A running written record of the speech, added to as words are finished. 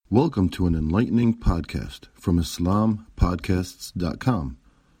Welcome to an enlightening podcast from IslamPodcasts.com.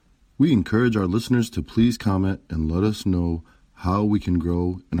 We encourage our listeners to please comment and let us know how we can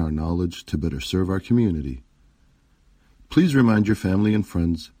grow in our knowledge to better serve our community. Please remind your family and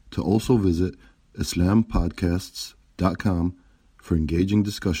friends to also visit IslamPodcasts.com for engaging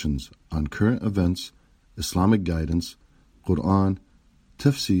discussions on current events, Islamic guidance, Quran,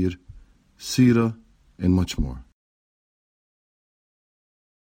 tafsir, seerah, and much more.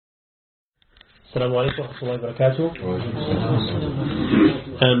 Assalamu alaikum wa rahmatullahi wa barakatuh.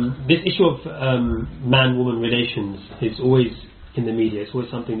 This issue of man-woman relations is always in the media. It's always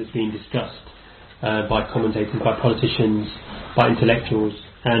something that's being discussed by commentators, by politicians, by intellectuals.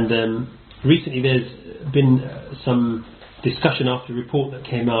 And recently there's been some discussion after a report that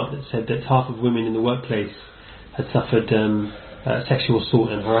came out that said that half of women in the workplace had suffered sexual assault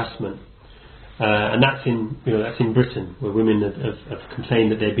and harassment. And that's in Britain, where women have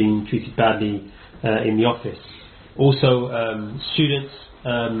complained that they're being treated badly in the office. Also, students,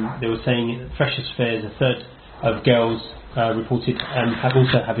 they were saying at freshers' fairs, a third of girls reported having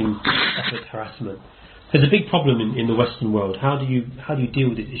suffered harassment. There's a big problem in the Western world. How do you deal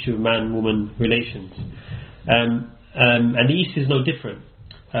with this issue of man-woman relations? And the East is no different.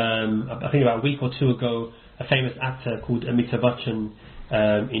 I think about a week or two ago, a famous actor called Amitabh Bachchan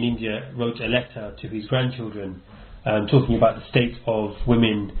in India wrote a letter to his grandchildren talking about the state of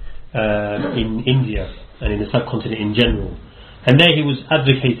women in India and in the subcontinent in general. And there he was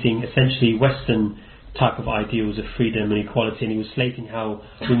advocating essentially Western type of ideals of freedom and equality, and he was slating how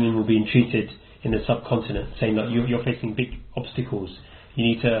women were being treated in the subcontinent, saying that you're facing big obstacles. You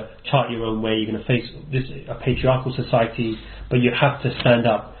need to chart your own way. You're going to face a patriarchal society, but you have to stand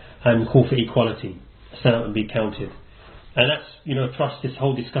up and call for equality, stand up and be counted. And that's, thrust this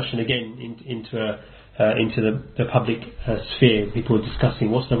whole discussion again into the public sphere. People are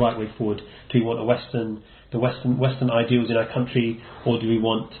discussing what's the right way forward. Do we want the Western ideals in our country, or do we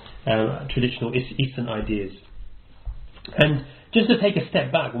want traditional Eastern ideas? And just to take a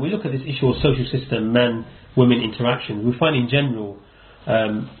step back, when we look at this issue of social system, man-women interaction, we find in general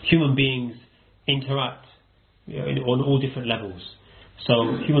human beings interact on all different levels. So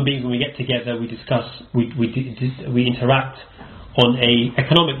human beings, when we get together, we discuss, we interact on a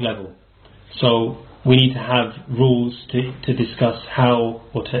economic level. So we need to have rules to discuss how,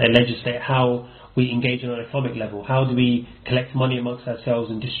 or to legislate how we engage on an economic level. How do we collect money amongst ourselves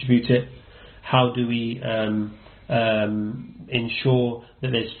and distribute it? How do we ensure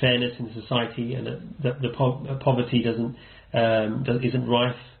that there's fairness in society and that the poverty isn't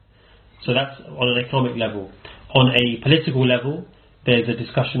rife? So that's on an economic level. On a political level, there's a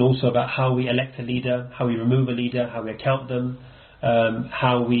discussion also about how we elect a leader, how we remove a leader, how we account them, what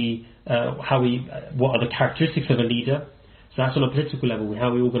are the characteristics of a leader. So that's on a political level, how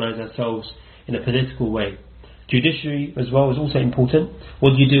we organise ourselves in a political way. Judiciary as well is also important.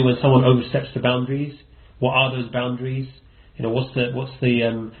 What do you do when someone oversteps the boundaries? What are those boundaries? What's the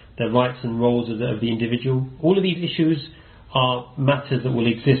rights and roles of the individual? All of these issues are matters that will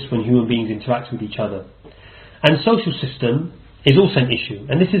exist when human beings interact with each other. And social system is also an issue,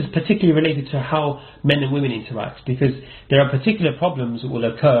 and this is particularly related to how men and women interact, because there are particular problems that will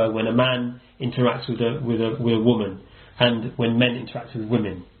occur when a man interacts with a woman and when men interact with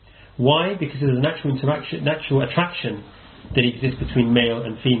women. Why? Because there's a natural attraction that exists between male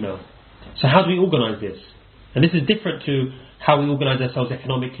and female. So how do we organise this? And this is different to how we organise ourselves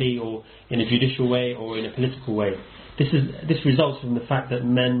economically or in a judicial way or in a political way. This results from the fact that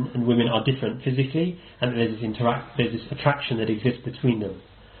men and women are different physically, and there's this attraction that exists between them.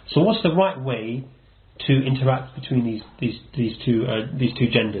 So what's the right way to interact between these two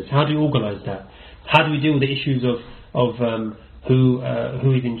genders? How do you organise that? How do we deal with the issues of who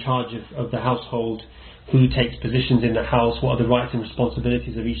is in charge of the household, who takes positions in the house, what are the rights and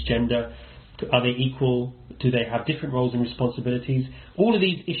responsibilities of each gender? Are they equal? Do they have different roles and responsibilities? All of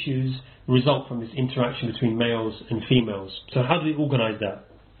these issues result from this interaction between males and females. So how do we organise that?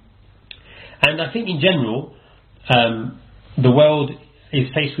 And I think in general, the world is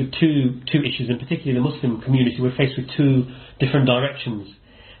faced with two issues, and particularly the Muslim community, we're faced with two different directions.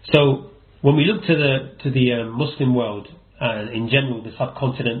 So when we look to the Muslim world, in general, the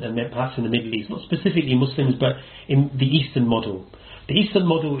subcontinent and perhaps in the Middle East, not specifically Muslims, but in the Eastern model. The Eastern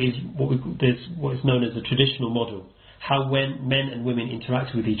model is what is known as the traditional model, how when men and women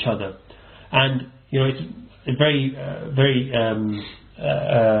interact with each other. And it's very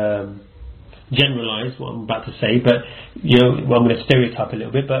generalized what I'm about to say, but I'm going to stereotype a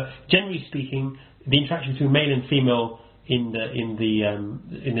little bit. But generally speaking, the interaction between male and female in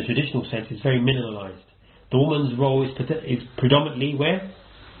the traditional sense is very minimalized. The woman's role is predominantly where?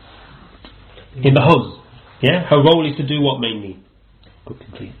 in the home. Yeah, her role is to do what mainly? Cook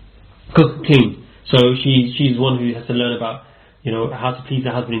and clean. Cook, clean. So she's one who has to learn about, how to please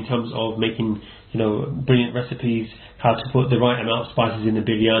her husband in terms of making, brilliant recipes, how to put the right amount of spices in the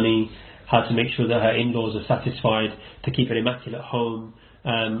biryani, how to make sure that her in-laws are satisfied, to keep an immaculate home,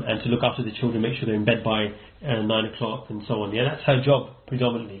 and to look after the children, make sure they're in bed by 9 o'clock and so on. Yeah, that's her job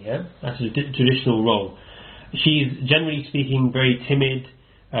predominantly. Yeah, that's a traditional role. She's generally speaking very timid,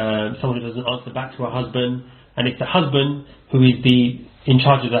 someone who doesn't answer back to her husband, and it's the husband who is in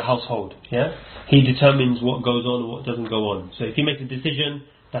charge of the household. Yeah, he determines what goes on and what doesn't go on. So if he makes a decision,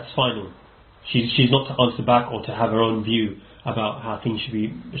 that's final. She's not to answer back or to have her own view about how things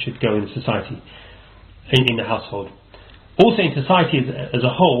should go in society, in the household. Also in society as a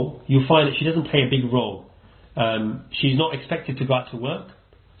whole, you'll find that she doesn't play a big role. She's not expected to go out to work,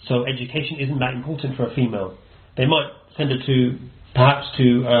 so education isn't that important for a female. They might send her perhaps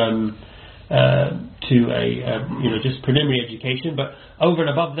to just preliminary education, but over and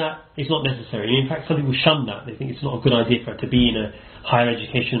above that, it's not necessary. And in fact, some people shun that. They think it's not a good idea for her to be in a higher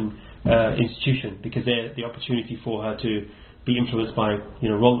education institution, because the opportunity for her to be influenced by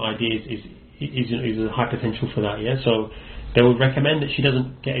wrong ideas is a high potential for that. Yeah, so they would recommend that she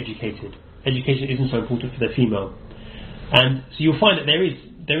doesn't get educated. Education isn't so important for the female, and so you'll find that there is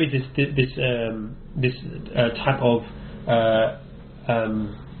this type of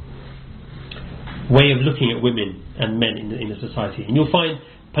way of looking at women and men in the society, and you'll find,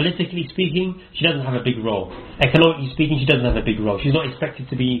 politically speaking, she doesn't have a big role. Economically speaking, she doesn't have a big role. She's not expected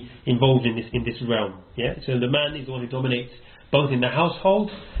to be involved in this realm. Yeah, so the man is the one who dominates both in the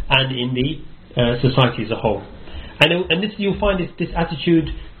household and in the society as a whole. And this, you'll find this attitude,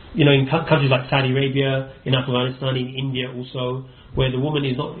 in countries like Saudi Arabia, in Afghanistan, in India also, where the woman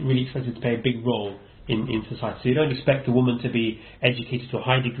is not really expected to play a big role in society. So you don't expect the woman to be educated to a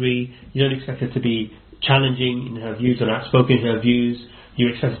high degree. You don't expect her to be challenging in her views or outspoken in her views. You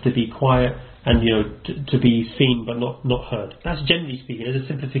expect her to be quiet and to be seen but not heard. That's generally speaking. There's a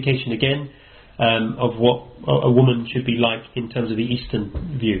simplification again of what a woman should be like in terms of the Eastern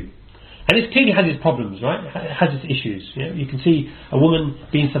view. And it clearly has its problems, right? It has its issues. You can see a woman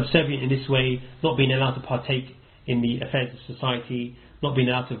being subservient in this way, not being allowed to partake in the affairs of society, not being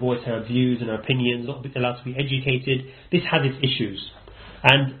allowed to voice her views and her opinions, not being allowed to be educated. This has its issues.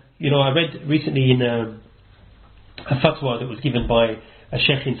 And I read recently in a fatwa that was given by a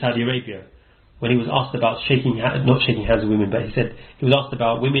sheikh in Saudi Arabia, when he was asked about not shaking hands with women, but he was asked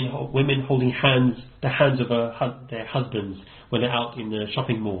about women holding the hands of their husbands when they're out in the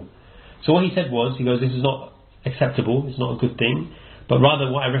shopping mall. So what he said was, he goes, this is not acceptable, it's not a good thing, but rather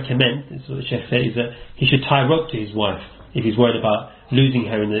what I recommend, this is what the sheikh said, is that he should tie a rope to his wife if he's worried about losing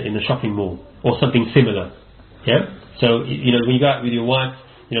her in the shopping mall, or something similar. Yeah. So when you go out with your wife,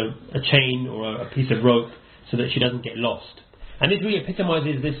 a chain or a piece of rope so that she doesn't get lost. And this really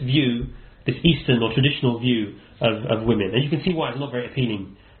epitomizes this view, this Eastern or traditional view of women. And you can see why it's not very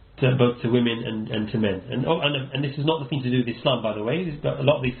appealing to both to women and to men. And this is not nothing to do with Islam, by the way. A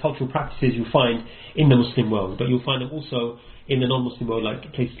lot of these cultural practices you'll find in the Muslim world, but you'll find them also in the non-Muslim world,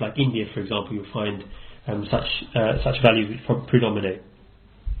 like places like India, for example. You'll find such values which predominate.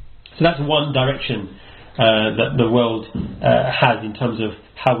 So that's one direction that the world has in terms of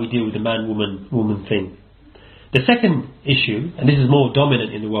how we deal with the man-woman thing. The second issue, and this is more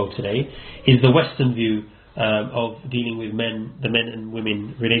dominant in the world today, is the Western view of dealing with the men and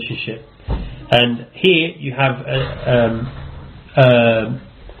women relationship. And here you have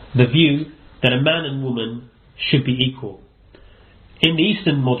the view that a man and woman should be equal. In the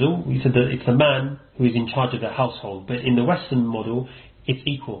Eastern model, we said that it's a man who is in charge of the household, but in the Western model, it's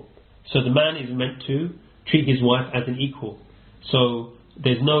equal. So the man is meant to treat his wife as an equal. So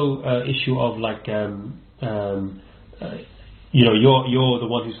there's no issue of like you're the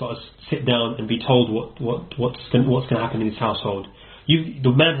one who's got to sit down and be told what's going to happen in his household.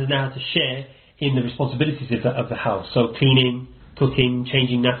 The man has now to share in the responsibilities of the house. So cleaning, cooking,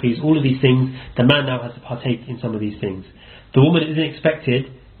 changing nappies, all of these things, the man now has to partake in some of these things. The woman isn't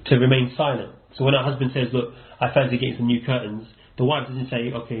expected to remain silent. So when her husband says, look, I fancy getting some new curtains, the wife doesn't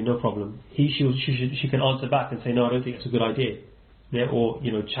say, okay, no problem. She can answer back and say, no, I don't think it's a good idea. Yeah, or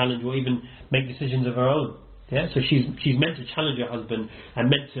challenge or even make decisions of her own. Yeah, so she's meant to challenge her husband and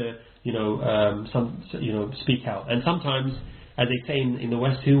meant to speak out. And sometimes, as they say in the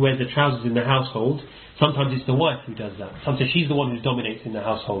West, who wears the trousers in the household? Sometimes it's the wife who does that. Sometimes she's the one who dominates in the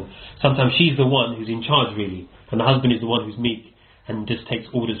household. Sometimes she's the one who's in charge really, and the husband is the one who's meek and just takes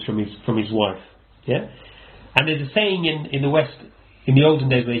orders from his wife. Yeah, and there's a saying in the West in the olden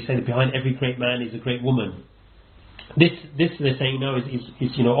days where they say that behind every great man is a great woman. This they're saying now is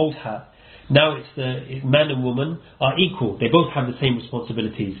old hat. Now man and woman are equal. They both have the same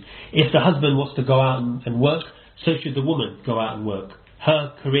responsibilities. If the husband wants to go out and work, so should the woman go out and work.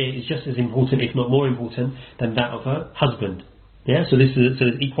 Her career is just as important, if not more important, than that of her husband. Yeah, so there's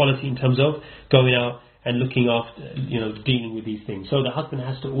equality in terms of going out and looking after, dealing with these things. So the husband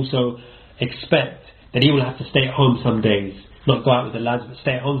has to also expect that he will have to stay at home some days, not go out with the lads, but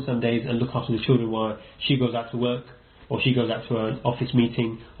stay at home some days and look after the children while she goes out to work, or she goes out to an office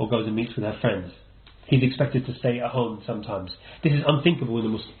meeting, or goes and meets with her friends. He's expected to stay at home sometimes. This is unthinkable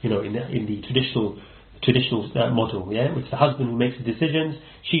in the traditional model. Yeah, it's the husband who makes the decisions.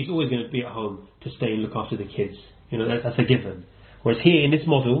 She's always going to be at home to stay and look after the kids. That's a given. Whereas here in this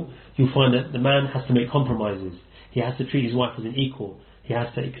model, you'll find that the man has to make compromises. He has to treat his wife as an equal. He has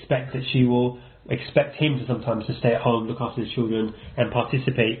to expect that she will expect him to sometimes to stay at home, look after his children, and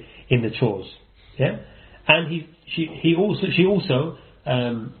participate in the chores. Yeah, and she also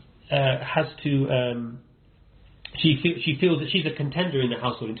has to. She feels that she's a contender in the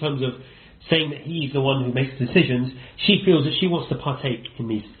household in terms of saying that he's the one who makes decisions. She feels that she wants to partake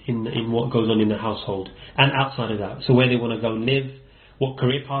in what goes on in the household and outside of that. So where they want to go and live, what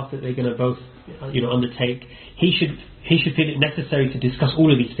career path that they're going to both undertake. He should feel it necessary to discuss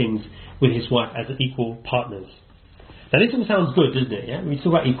all of these things with his wife as equal partners. Now this all sounds good, doesn't it? Yeah, when we talk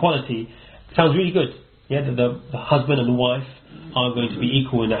about equality, it sounds really good. Yeah, that the husband and the wife are going to be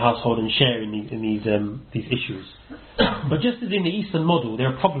equal in the household and share in these issues. But just as in the Eastern model, there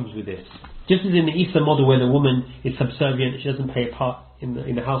are problems with this. Just as in the Eastern model, where the woman is subservient, she doesn't play a part in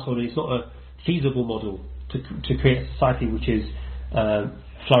the household, and it's not a feasible model to create a society which is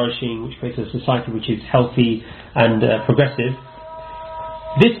flourishing, which creates a society which is healthy and progressive.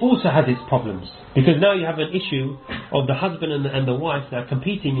 This also has its problems, because now you have an issue of the husband and the wife that are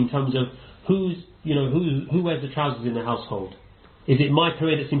competing in terms of who wears the trousers in the household. Is it my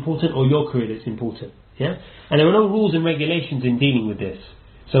career that's important or your career that's important? Yeah, and there are no rules and regulations in dealing with this.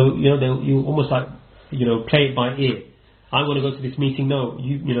 So you almost like play it by ear. I want to go to this meeting. No,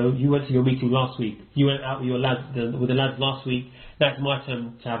 you went to your meeting last week. You went out with your lads with the lads last week. Now it's my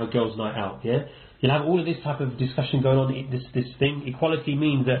turn to have a girls' night out. Yeah, you'll have all of this type of discussion going on. This thing. Equality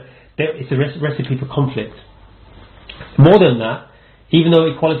means that it's a recipe for conflict. More than that, even though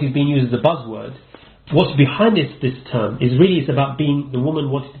equality is being used as a buzzword, what's behind this term is really it's about being the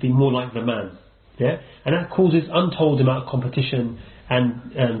woman wanting to be more like the man. Yeah, and that causes untold amount of competition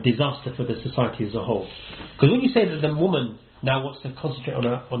and disaster for the society as a whole. Because when you say that the woman now wants to concentrate on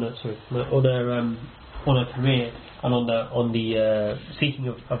her career and on the seeking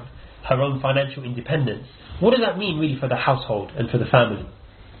of her own financial independence, what does that mean really for the household and for the family?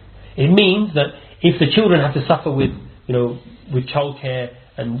 It means that if the children have to suffer with childcare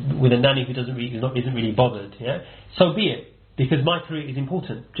and with a nanny who isn't really bothered, yeah, so be it. Because my career is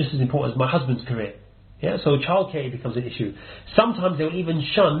important, just as important as my husband's career. Yeah, so childcare becomes an issue. Sometimes they'll even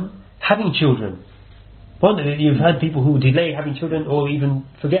shun having children. Well, you've had people who delay having children or even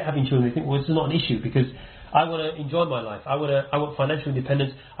forget having children. They think, well, this is not an issue because I want to enjoy my life. I want financial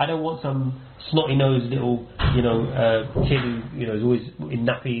independence. I don't want some snotty-nosed little, kid who, is always in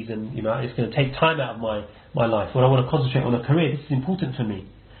nappies and, it's going to take time out of my life. When I want to concentrate on a career, this is important for me.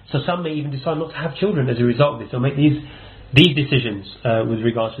 So some may even decide not to have children as a result of this. They'll make these decisions with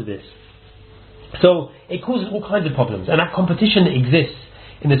regards to this. So it causes all kinds of problems, and that competition that exists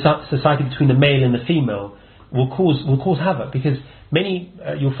in the society between the male and the female will cause havoc, because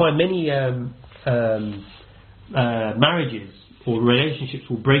you'll find many marriages or relationships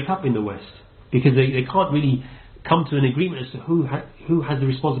will break up in the West because they can't really come to an agreement as to who has the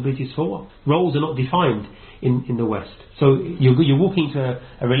responsibilities for what. Roles are not defined in the West. So you're walking into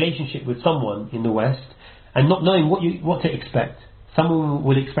a relationship with someone in the West and not knowing what to expect. Someone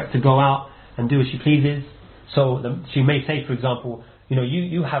would expect to go out and do as she pleases. So she may say, for example,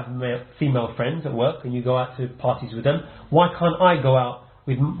 you have female friends at work and you go out to parties with them. Why can't I go out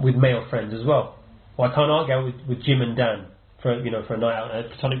with male friends as well? Why can't I go with Jim and Dan for a night out, a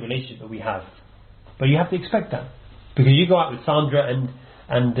platonic relationship that we have? But you have to expect that, because you go out with Sandra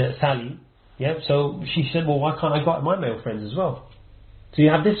and Sally. Yeah. So she said, well, why can't I go out with my male friends as well? So you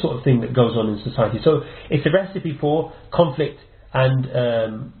have this sort of thing that goes on in society. So it's a recipe for conflict, and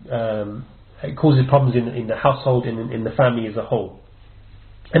it causes problems in the household and in the family as a whole.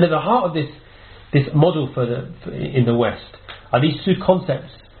 And at the heart of this model in the West are these two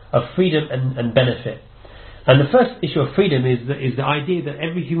concepts of freedom and benefit. And the first issue of freedom is the idea that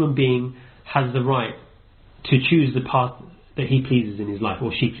every human being has the right to choose the path that he pleases in his life,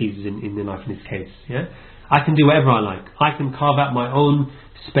 or she pleases in their life in this case. Yeah, I can do whatever I like. I can carve out my own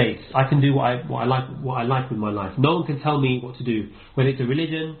space. I can do what I like with my life. No one can tell me what to do. Whether it's a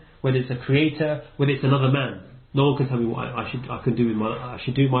religion, whether it's a creator, whether it's another man. No one can tell me what I should do with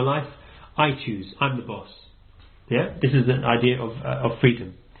my life. I choose. I'm the boss. Yeah, this is the idea of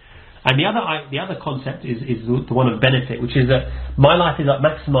freedom. And the other concept is the one of benefit, which is that my life is like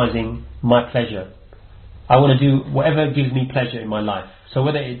maximizing my pleasure. I want to do whatever gives me pleasure in my life. So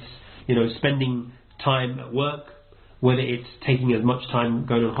whether it's spending time at work, whether it's taking as much time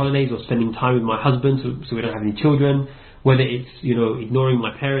going on holidays or spending time with my husband so we don't have any children, whether it's ignoring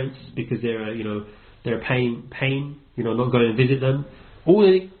my parents because they're pain, not going to visit them.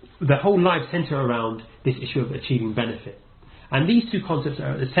 The whole life center around this issue of achieving benefit. And these two concepts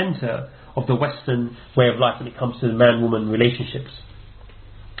are at the center of the Western way of life when it comes to the man-woman relationships.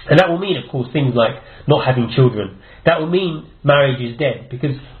 And that will mean, of course, things like not having children. That will mean marriage is dead.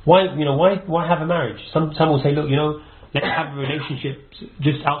 Because why have a marriage? Some will say, look, let's have a relationship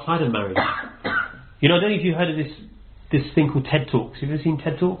just outside of marriage. I don't know if you've heard of this thing called TED Talks. Have you ever seen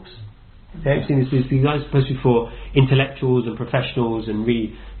TED Talks? Yeah, I've seen this. These guys are supposed to be for intellectuals and professionals, and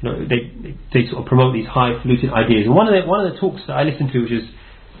really, they sort of promote these highfalutin ideas. And one of the talks that I listened to, which is,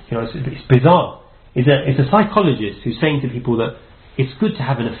 it's bizarre, is it's a psychologist who's saying to people that it's good to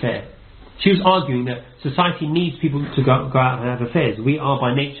have an affair. She was arguing that society needs people to go out and have affairs. We are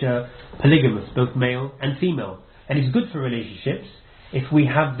by nature polygamous, both male and female, and it's good for relationships if we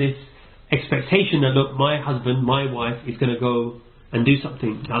have this expectation that, look, my husband, my wife is going to go and do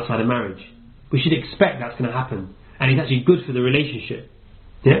something outside of marriage. We should expect that's going to happen, and it's actually good for the relationship.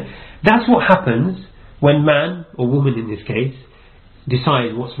 Yeah, that's what happens when man or woman, in this case,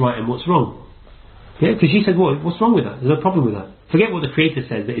 decides what's right and what's wrong. Yeah, because she said, "Well, what's wrong with that? There's no problem with that. Forget what the Creator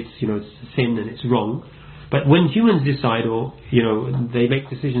says that it's it's a sin and it's wrong." But when humans decide, or they make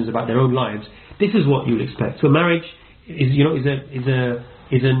decisions about their own lives, this is what you would expect. So marriage is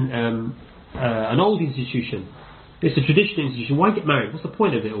an old institution. It's a traditional institution. Why get married? What's the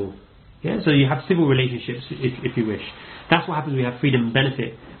point of it all? Yeah, so you have civil relationships if you wish. That's what happens when we have freedom and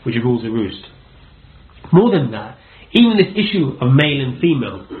benefit, which rules the roost. More than that, even this issue of male and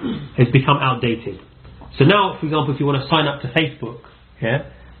female has become outdated. So now, for example, if you want to sign up to Facebook, yeah,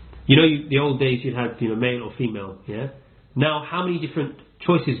 the old days you'd have male or female, yeah. Now, how many different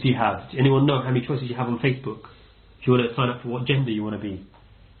choices do you have? Does anyone know how many choices you have on Facebook? If you want to sign up for what gender you want to be,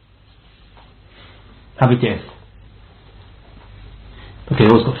 have a guess. Okay,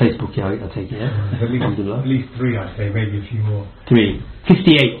 everyone's got Facebook, yeah, I'll take it, yeah? At least 3, I'd say, maybe a few more. 3.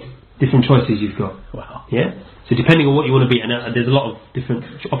 58 different choices you've got. Wow. Yeah? So depending on what you want to be, and there's a lot of different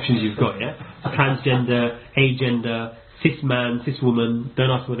options you've got, yeah? Transgender, agender, cis man, cis woman,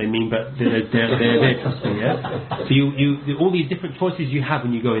 don't ask what they mean, but they're trust me, yeah? So you all these different choices you have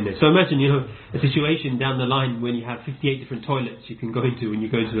when you go in there. So imagine, a situation down the line when you have 58 different toilets you can go into when you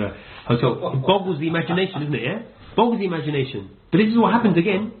go into a hotel. It boggles the imagination, isn't it, yeah? Boggles the imagination. But this is what happens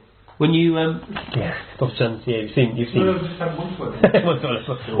again when you Dr. Jones, yeah, you've seen. No, just have one toilet. One toilet.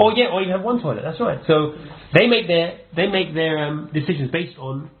 Or you have one toilet. That's right. So they make their decisions based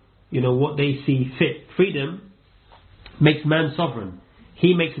on what they see fit. Freedom makes man sovereign.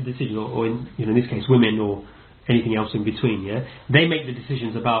 He makes a decision, or in this case, women or anything else in between. Yeah, they make the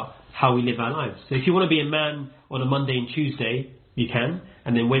decisions about how we live our lives. So if you want to be a man on a Monday and Tuesday, you can,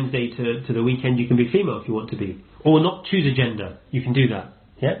 and then Wednesday to the weekend you can be female if you want to be, or not choose a gender. You can do that.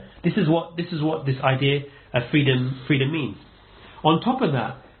 Yeah, this is what this idea of freedom means. On top of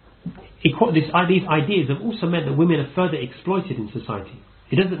that, these ideas have also meant that women are further exploited in society.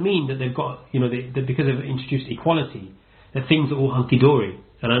 It doesn't mean that they've got that because they've introduced equality that things are all hunky dory.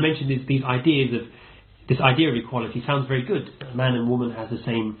 And I mentioned this idea of equality sounds very good. A man and woman has the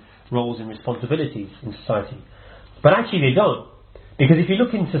same roles and responsibilities in society, but actually they don't. Because if you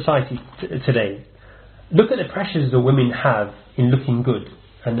look in society today, look at the pressures that women have in looking good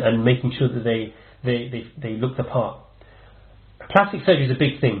and making sure that they look the part. Plastic surgery is a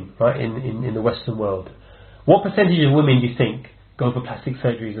big thing, right, in the Western world. What percentage of women do you think go for plastic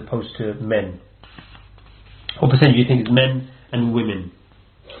surgery as opposed to men? What percentage do you think is men and women?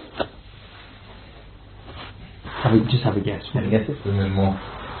 Just have a guess. I guess it's women more.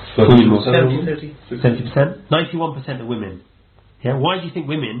 Women more. 70%? 70%? 91% of women. Yeah. Why do you think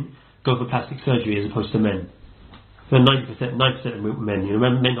women go for plastic surgery as opposed to men? So 90% of men.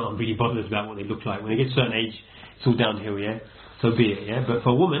 Men aren't really bothered about what they look like. When they get to a certain age, it's all downhill. Yeah. So be it. Yeah. But for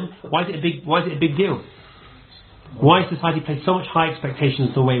a woman, why is it a big deal? Why does society place so much high expectations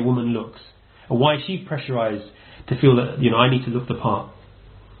on the way a woman looks? And why is she pressurized to feel that I need to look the part?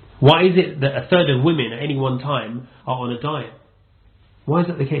 Why is it that a third of women at any one time are on a diet? Why is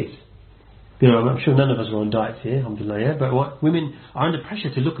that the case? I'm sure none of us are on diets here, alhamdulillah, yeah? But women are under pressure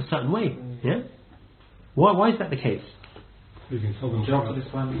to look a certain way, yeah? Why is that the case?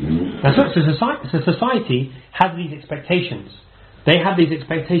 That's right. So society has these expectations. They have these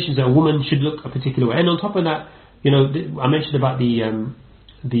expectations that a woman should look a particular way. And on top of that, I mentioned about the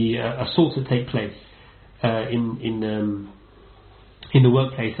assaults that take place in the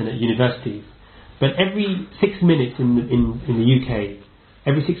workplace and at universities. But every 6 minutes in the UK,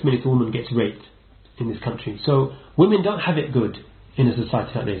 every 6 minutes a woman gets raped in this country. So women don't have it good in a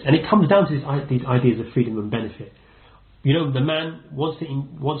society like this. And it comes down to these ideas of freedom and benefit. The man wants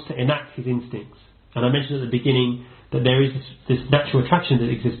to enact his instincts. And I mentioned at the beginning that there is this natural attraction that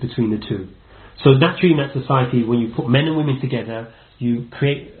exists between the two. So naturally in that society, when you put men and women together, you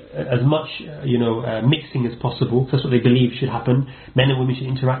create as much mixing as possible. That's what they believe should happen. Men and women should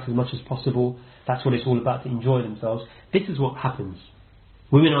interact as much as possible. That's what it's all about, to enjoy themselves. This is what happens.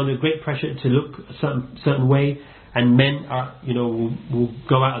 Women are under great pressure to look a certain way, and men are will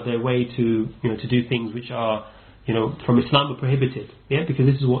go out of their way to do things which are from Islam are prohibited. Yeah, because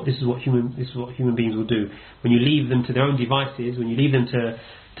this is what human beings will do. When you leave them to their own devices, when you leave them to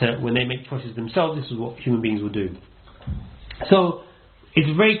when they make choices themselves, this is what human beings will do. So it's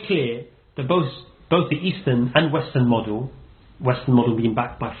very clear that both the Eastern and Western model being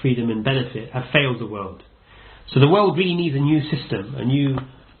backed by freedom and benefit, have failed the world. So the world really needs a new system, a new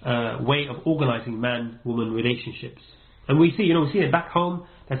way of organising man-woman relationships. And we see it back home.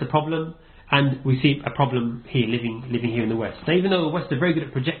 There's a problem, and we see a problem here, living here in the West. Now, even though the West are very good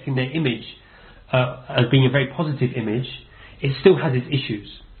at projecting their image as being a very positive image, it still has its issues.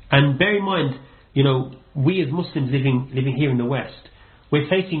 And bear in mind, we as Muslims living here in the West, we're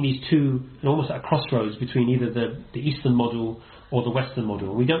facing these two, almost at a crossroads between either the Eastern model or the Western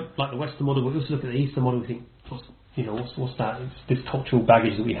model. We don't like the Western model, but we also look at the Eastern model and think, what's that? It's this cultural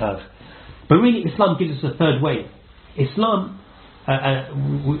baggage that we have. But really, Islam gives us a third way. Islam,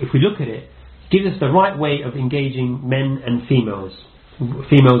 if we look at it, gives us the right way of engaging men and females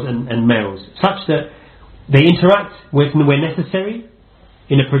and males, such that they interact where necessary,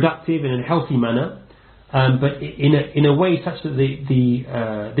 in a productive and in a healthy manner, but in a way such that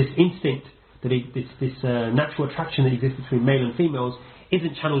this instinct, this natural attraction that exists between male and females,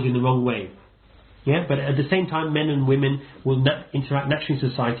 isn't channeled in the wrong way. Yeah, but at the same time, men and women will interact naturally in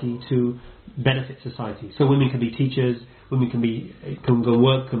society to benefit society. So women can be teachers, women can go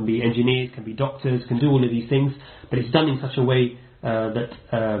work, can be engineers, can be doctors, can do all of these things, but it's done in such a way that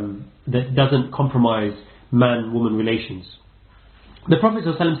doesn't compromise man-woman relations. The Prophet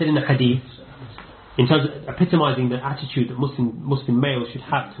ﷺ said in the hadith, in terms of epitomizing the attitude that Muslim males should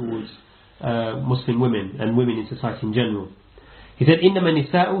have towards Muslim women and women in society in general, he said,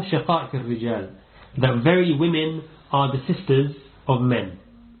 إِنَّمَا النِّسَاءُ شَقَائِقِ الرِّجَالِ, that very women are the sisters of men.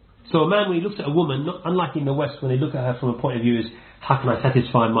 So a man, when he looks at a woman, not unlike in the West, when they look at her from a point of view as, how can I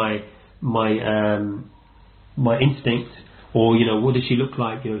satisfy my instinct, or what does she look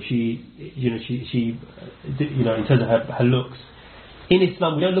like? She in terms of her looks. In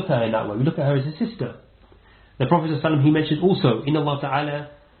Islam, we don't look at her in that way. We look at her as a sister. The Prophet ﷺ, he mentioned also, Inna Allah Ta'ala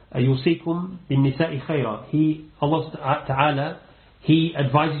yusikum bin nisa'i khayra. Allah Ta'ala, He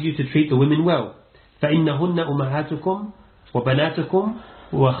advises you to treat the women well. فَإِنَّهُنَّ أُمَّهَاتُكُمْ وَبَنَاتُكُمْ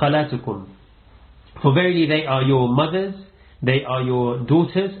وَخَلَاتُكُمْ. For verily they are your mothers, they are your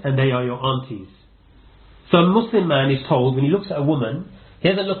daughters, and they are your aunties. So a Muslim man is told, when he looks at a woman, he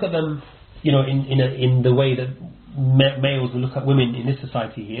doesn't look at them, in the way that males will look at women in this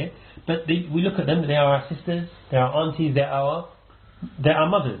society here, but we look at them, they are our sisters, they are our aunties, they are our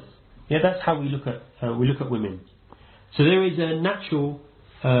mothers. Yeah, that's how we look at women. So there is a natural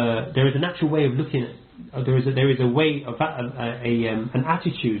way of looking at. There is a way of an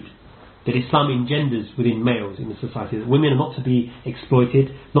attitude that Islam engenders within males in the society, that women are not to be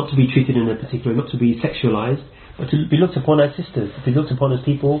exploited, not to be treated in a particular, not to be sexualized, but to be looked upon as sisters, to be looked upon as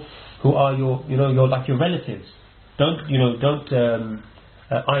people who are your like your relatives. Don't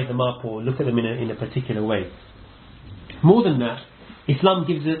eye them up or look at them in a particular way. More than that, Islam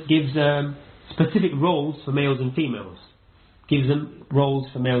gives specific roles for males and females. Gives them roles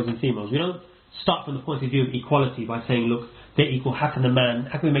for males and females. We don't start from the point of view of equality by saying, look, they're equal. How can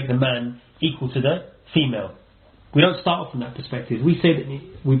we make the man equal to the female? We don't start off from that perspective. We say that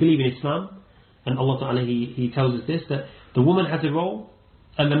we believe in Islam, and Allah Ta'ala, He tells us this, that the woman has a role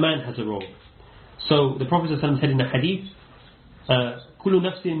and the man has a role. So the Prophet ﷺ said in the hadith, كُلُّ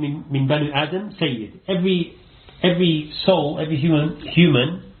نَفْسٍ مِّن بَنِي آدَمْ سَيِّد. Every soul, every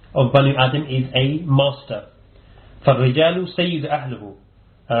human of Banu Adam is a master. فَالرِّجَالُ سَيِّدُ أَهْلُهُ.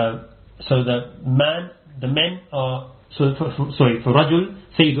 So the men are, for Rajul,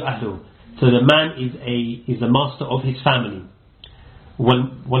 Sayyidu Ahlu. So the man is the master of his family.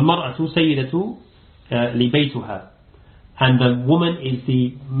 وَالْمَرْأَةُ سَيِّدَةُ لِبَيْتُهَا. And the woman is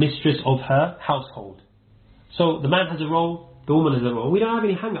the mistress of her household. So the man has a role, the woman has a role. We don't have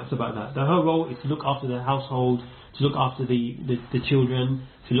any hang-ups about that. Her role is to look after the household, to look after the children,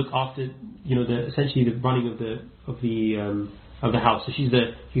 to look after essentially the running of the house. So she's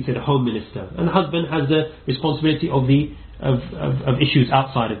the home minister, and the husband has the responsibility of issues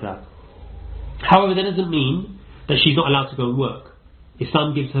outside of that. However, that doesn't mean that she's not allowed to go and work.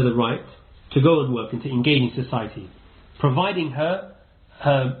 Islam gives her the right to go and work and to engage in society, providing her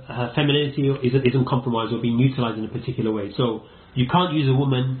femininity isn't compromised or being utilised in a particular way. So you can't use a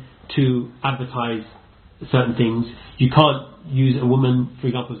woman to advertise certain things. You can't use a woman, for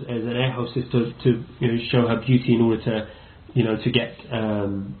example, as an air hostess to show her beauty in order to get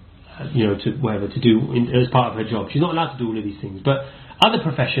to whatever to do as part of her job. She's not allowed to do all of these things. But other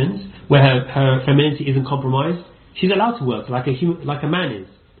professions where her femininity isn't compromised, she's allowed to work like a man is.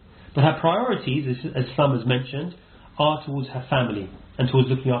 But her priorities, as Islam has mentioned, are towards her family and towards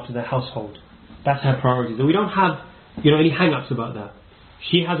looking after their household. That's her priorities. And we don't have any hang-ups about that.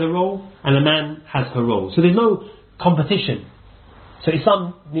 She has a role and the man has her role. So there's no competition. So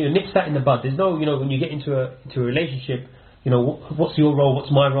Islam nips that in the bud. There's no, when you get into a relationship, what's your role,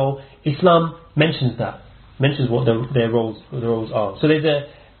 what's my role? Islam mentions what their roles are. So there's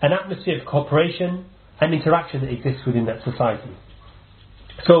an atmosphere of cooperation and interaction that exists within that society.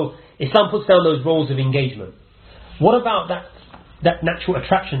 So Islam puts down those roles of engagement. What about that natural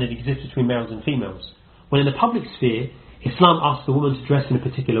attraction that exists between males and females? When in the public sphere, Islam asks the woman to dress in a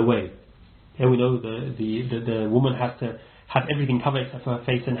particular way. And we know the woman has to have everything covered except for her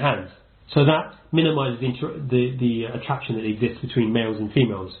face and hands. So that minimises the attraction that exists between males and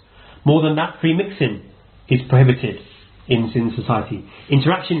females. More than that, free mixing is prohibited in society.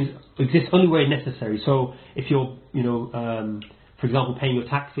 Interaction exists only where necessary. So if you're, for example, paying your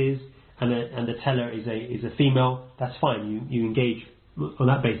taxes and the teller is a female, that's fine. You engage on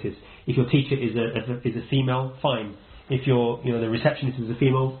that basis. If your teacher is a female, fine. If the receptionist is a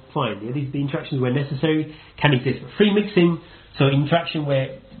female, fine. The interactions where necessary can exist. But free mixing, so interaction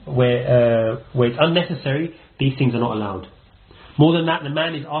where it's unnecessary, these things are not allowed. More than that, the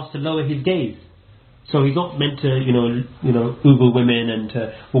man is asked to lower his gaze. So he's not meant to, oogle women and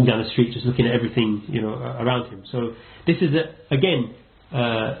to walk down the street just looking at everything, around him. So this is again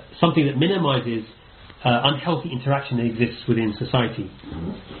something that minimises unhealthy interaction that exists within society.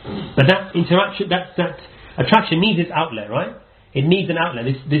 But that interaction, that attraction needs its outlet, right? It needs an outlet.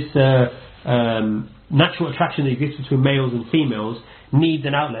 This natural attraction that exists between males and females needs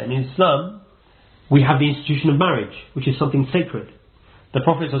an outlet. And in Islam, we have the institution of marriage, which is something sacred. The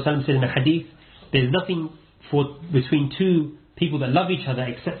Prophet ﷺ said in a hadith, there's nothing between two people that love each other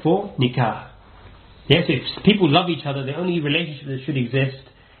except for nikah. Yes, if people love each other, the only relationship that should exist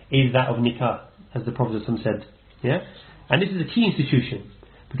is that of nikah, as the Prophet ﷺ said. Yeah, and this is a key institution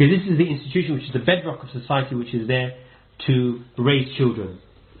because this is the institution which is the bedrock of society, which is there to raise children.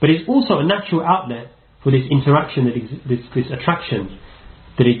 But it's also a natural outlet for this interaction, this attraction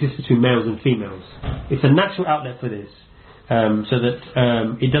that exists between males and females. It's a natural outlet for this, so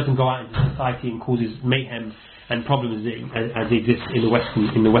that it doesn't go out into society and causes mayhem and problems as they exist in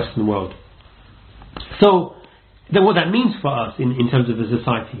the Western world. So, what that means for us in terms of the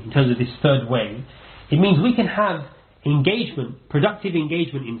society, in terms of this third way, it means we can have engagement, productive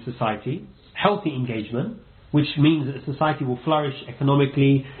engagement in society, healthy engagement, which means that the society will flourish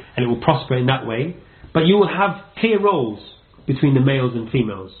economically and it will prosper in that way. But you will have clear roles between the males and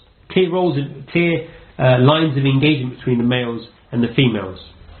females, clear roles and clear lines of engagement between the males and the females.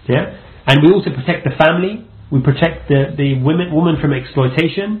 Yeah, and we also protect the family. We protect the woman from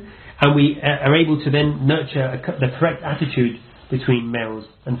exploitation. And we are able to then nurture the correct attitude between males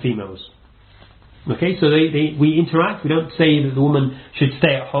and females. Okay, so we interact. We don't say that the woman should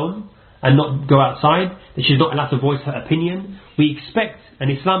stay at home and not go outside, that she's not allowed to voice her opinion. We expect,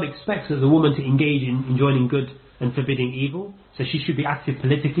 and Islam expects, as a woman to engage in joining good and forbidding evil. So she should be active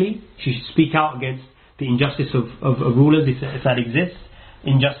politically. She should speak out against the injustice of rulers if that exists.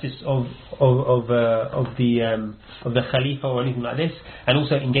 Injustice of the Khalifa or anything like this, and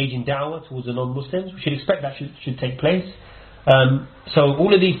also engage in da'wah towards the non-Muslims. We should expect that should take place. So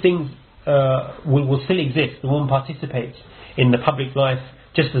all of these things will still exist. The woman participates in the public life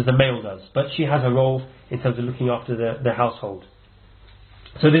just as the male does, but she has a role in terms of looking after the household.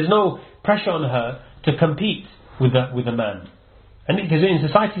 So there's no pressure on her to compete with a man. And because in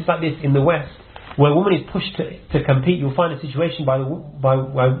societies like this in the West, where a woman is pushed to compete, you'll find a situation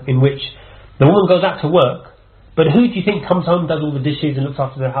in which the woman goes out to work, But who do you think comes home, does all the dishes and looks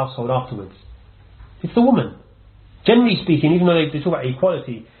after their household afterwards? It's the woman. Generally speaking, even though they talk about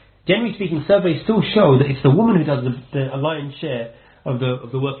equality, generally speaking, surveys still show that it's the woman who does the lion's share of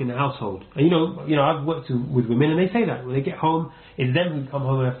the work in the household. And I've worked with women, and they say that when they get home, it's them who come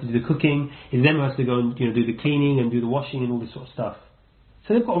home and have to do the cooking. It's them who has to go and do the cleaning and do the washing and all this sort of stuff.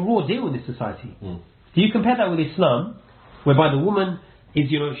 So they've got a raw deal in this society. Do you compare that with Islam, whereby the woman is,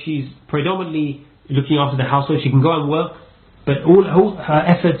 she's predominantly looking after the household, she can go and work, but all her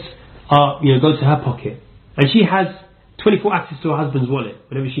efforts are, go to her pocket. And she has 24 access to her husband's wallet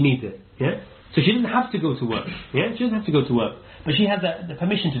whenever she needs it. Yeah? So she doesn't have to go to work. Yeah? She doesn't have to go to work. But she has the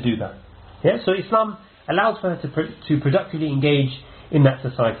permission to do that. Yeah? So Islam allows for her to productively engage in that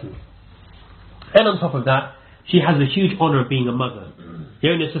society. And on top of that, she has the huge honour of being a mother.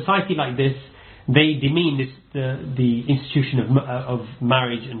 In a society like this, they demean the institution of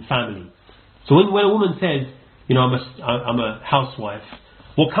marriage and family. So when a woman says, I'm a housewife,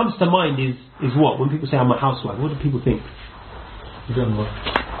 what comes to mind is what? When people say I'm a housewife, what do people think? You don't work.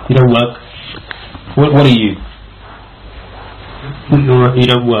 You don't work. What are you? You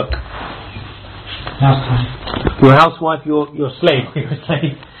don't work. Housewife. You're a housewife. You're a slave. You're a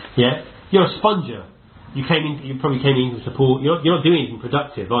slave. Yeah. You're a sponger. You probably came in to support. You're not doing anything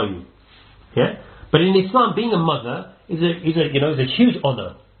productive, are you? Yeah. But in Islam, being a mother is a huge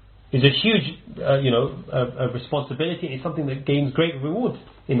honour. Is a huge a responsibility. It's something that gains great reward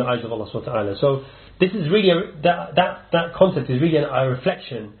in the eyes of Allah subhanahu wa ta'ala. So this is really that concept is really a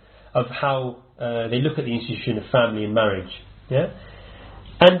reflection of how they look at the institution of family and marriage. Yeah.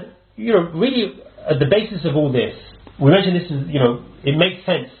 And really at the basis of all this, we mentioned this is it makes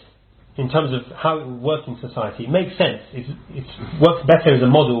sense in terms of how it will work in society. It makes sense. It works better as a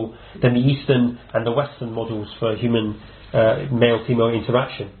model than the Eastern and the Western models for human male-female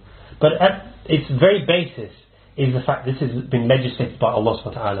interaction. But at its very basis is the fact this has been legislated by Allah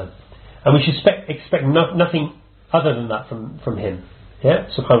subhanahu wa ta'ala. And we should expect nothing other than that from Him. Yeah?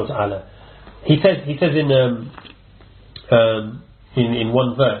 Subhanahu wa ta'ala. He says in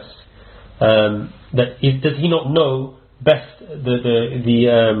one verse that does He not know best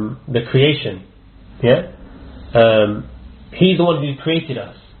the creation? Yeah? He's the one who created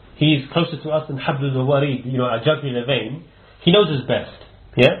us. He's closer to us than Hablul Warid, a jugular in a vein. He knows us best.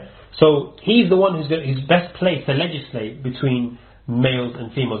 Yeah? So He's the one who's best placed to legislate between males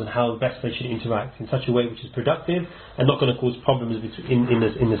and females and how best they should interact in such a way which is productive and not going to cause problems in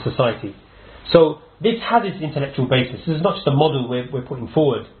the society. So this has its intellectual basis. This is not just a model we're putting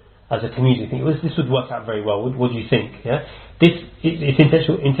forward as a community. I think this would work out very well. What do you think? Yeah, its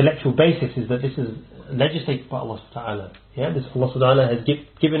intellectual basis is that this is legislated by Allah subhanahu wa ta'ala. Yeah, this Allah subhanahu wa ta'ala has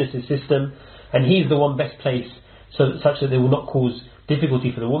given us a system, and He's the one best placed such that they will not cause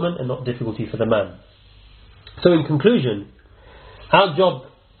difficulty for the woman and not difficulty for the man. So in conclusion, our job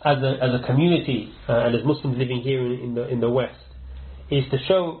as a community and as Muslims living here in the West is to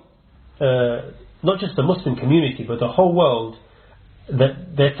show not just the Muslim community but the whole world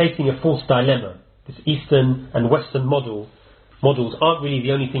that they're facing a false dilemma. This Eastern and Western models aren't really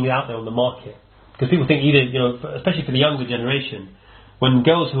the only thing out there on the market, because people think either especially for the younger generation, when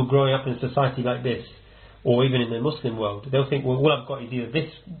girls who are growing up in a society like this, or even in the Muslim world, they'll think, well, all I've got is either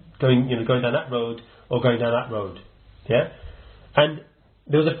this going down that road or going down that road. Yeah, and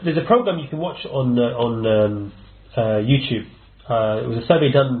there's a program you can watch on YouTube. It was a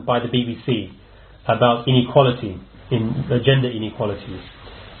survey done by the BBC about inequality in gender inequalities,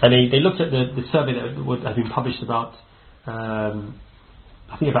 and they looked at the survey that had been published about I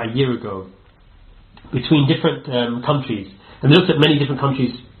think about a year ago between different countries, and they looked at many different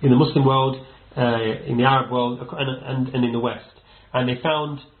countries in the Muslim world, in the Arab world, and in the West, and they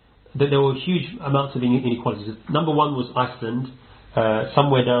found that there were huge amounts of inequalities. Number one was Iceland,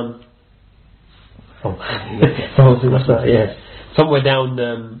 somewhere down. Somewhere down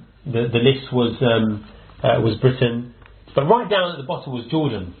the list was Britain, but right down at the bottom was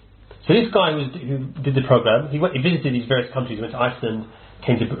Jordan. So this guy who did the program, he visited these various countries. He went to Iceland,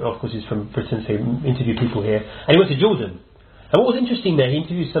 of course he's from Britain, so he interviewed people here, and he went to Jordan. And what was interesting there, he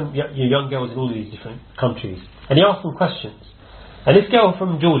interviewed some young girls in all of these different countries, and he asked them questions. And this girl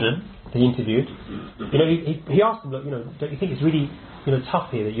from Jordan that he interviewed, he asked them, don't you think it's really tough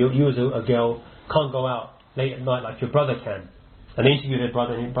here that you as a girl can't go out late at night like your brother can? And they interviewed her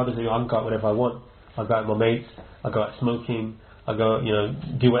brother, and his brother said, I can go out whenever I want. I'll go out with my mates, I'll go out smoking, I'll go,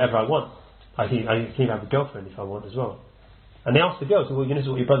 do whatever I want. I can have a girlfriend if I want as well. And they asked the girl, so, well, this is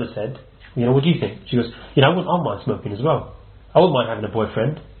what your brother said. What do you think? She goes, I wouldn't mind smoking as well. I wouldn't mind having a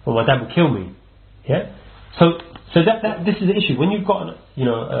boyfriend, or my dad would kill me. Yeah? So that this is the issue. When you've got,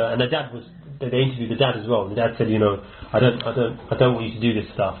 and her dad was they interviewed the dad as well. The dad said, I don't want you to do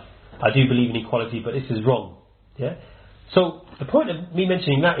this stuff. I do believe in equality, but this is wrong. Yeah. So the point of me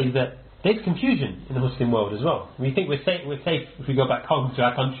mentioning that is that there's confusion in the Muslim world as well. We think we're safe if we go back home to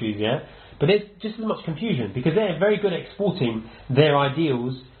our countries, yeah. But there's just as much confusion because they're very good at exporting their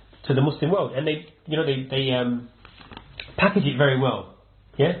ideals to the Muslim world, and they package it very well.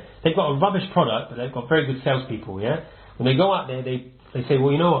 Yeah, they've got a rubbish product, but they've got very good salespeople. Yeah, when they go out there, they say,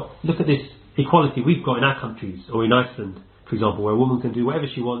 well, you know what? Look at this equality we've got in our countries, or in Iceland, for example, where a woman can do whatever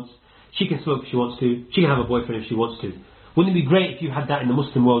she wants. She can smoke if she wants to. She can have a boyfriend if she wants to. Wouldn't it be great if you had that in the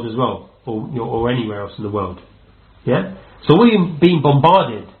Muslim world as well, or anywhere else in the world? Yeah. So we're being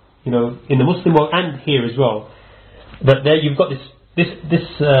bombarded, in the Muslim world and here as well. But there you've got this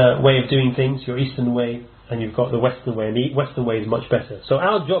way of doing things, your Eastern way, and you've got the Western way, and the Western way is much better. So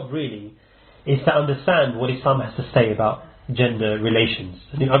our job really is to understand what Islam has to say about gender relations.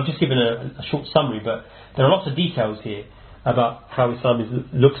 I've just given a short summary, but there are lots of details here about how Islam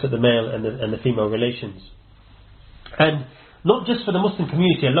looks at the male and the female relations. And not just for the Muslim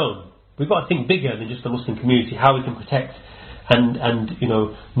community alone. We've got to think bigger than just the Muslim community, how we can protect and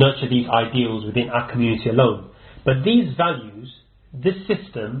nurture these ideals within our community alone. But these values, this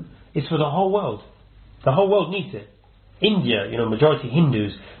system, is for the whole world. The whole world needs it. India, majority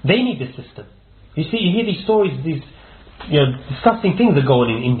Hindus, they need this system. You see, you hear these stories, these disgusting things that go on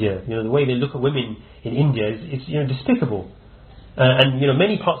in India. The way they look at women in India is despicable. And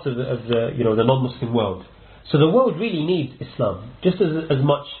many parts of the non-Muslim world. So the world really needs Islam, just as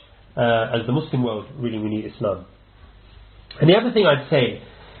much as the Muslim world really need Islam. And the other thing I'd say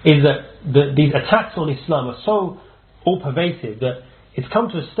is that these attacks on Islam are so all-pervasive that it's come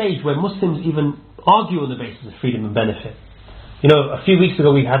to a stage where Muslims even argue on the basis of freedom and benefit. A few weeks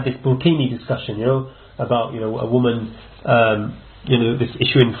ago we had this burkini discussion, about a woman, this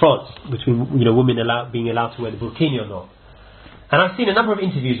issue in France between women being allowed to wear the burkini or not. And I've seen a number of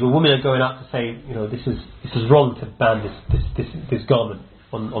interviews where women are going out to say, this is wrong to ban this garment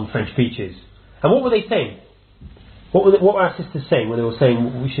on French beaches. And what were they saying? What were our sisters saying when they were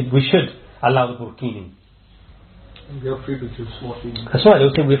saying we should allow the burkini? We are free to choose what we. That's right. They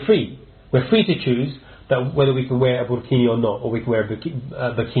were saying we're free. We're free to choose that whether we can wear a burkini or not, or we can wear a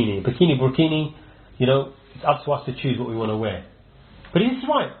bikini. Burkini. It's up to us to choose what we want to wear. But is this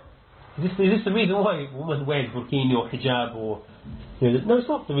right? Is this the reason why a woman wears burkini or hijab or? No, it's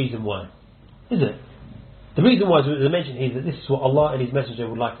not the reason why, is it? The reason why, as I mentioned here, is that this is what Allah and His Messenger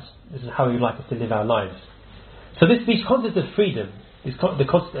would like us. This is how He would like us to live our lives. So these concepts of freedom, the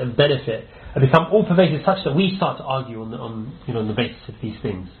concept of benefit, have become all pervasive such that we start to argue on the basis of these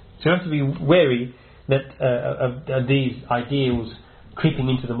things. So you have to be wary that of these ideals creeping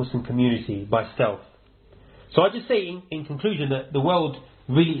into the Muslim community by stealth. So I just say in conclusion that the world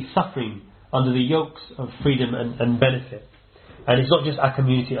really is suffering under the yokes of freedom and benefit. And it's not just our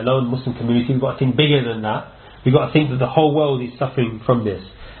community alone, Muslim community. We've got to think bigger than that. We've got to think that the whole world is suffering from this.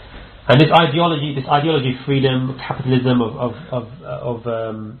 And this ideology of freedom, capitalism, of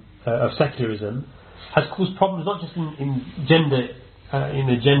secularism, has caused problems not just in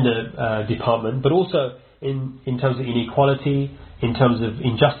the gender department, but also in terms of inequality, in terms of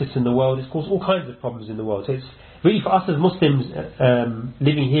injustice in the world. It's caused all kinds of problems in the world. So it's really for us as Muslims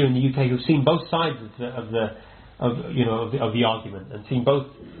living here in the UK who've seen both sides of the argument and seen both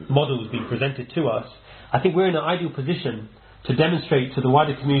models being presented to us. I think we're in an ideal position to demonstrate to the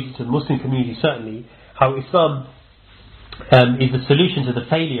wider community, to the Muslim community certainly, how Islam is the solution to the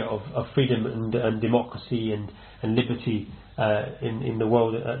failure of freedom and democracy and liberty in the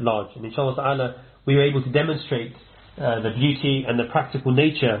world at large. And inshallah ta'ala, we were able to demonstrate the beauty and the practical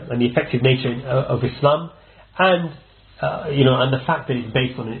nature and the effective nature of Islam, and the fact that it's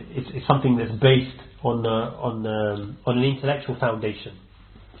based on it's something that's based on an intellectual foundation.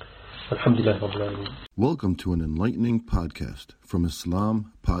 Alhamdulillah Rabbil Alameen. Welcome to an enlightening podcast from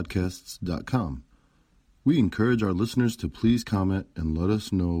IslamPodcasts.com. We encourage our listeners to please comment and let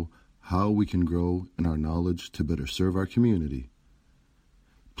us know how we can grow in our knowledge to better serve our community.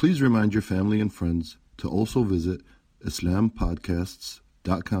 Please remind your family and friends to also visit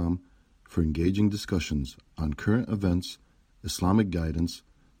IslamPodcasts.com for engaging discussions on current events, Islamic guidance,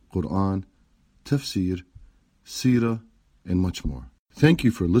 Quran, Tafsir, Seerah, and much more. Thank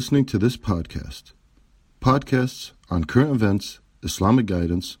you for listening to this podcast. Podcasts on current events, Islamic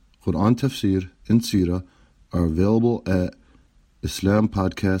guidance, Quran Tafsir, and Seerah are available at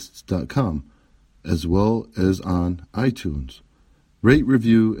IslamPodcasts.com as well as on iTunes. Rate,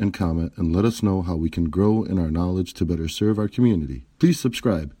 review, and comment, and let us know how we can grow in our knowledge to better serve our community. Please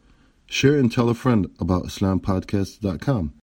subscribe, share, and tell a friend about IslamPodcasts.com.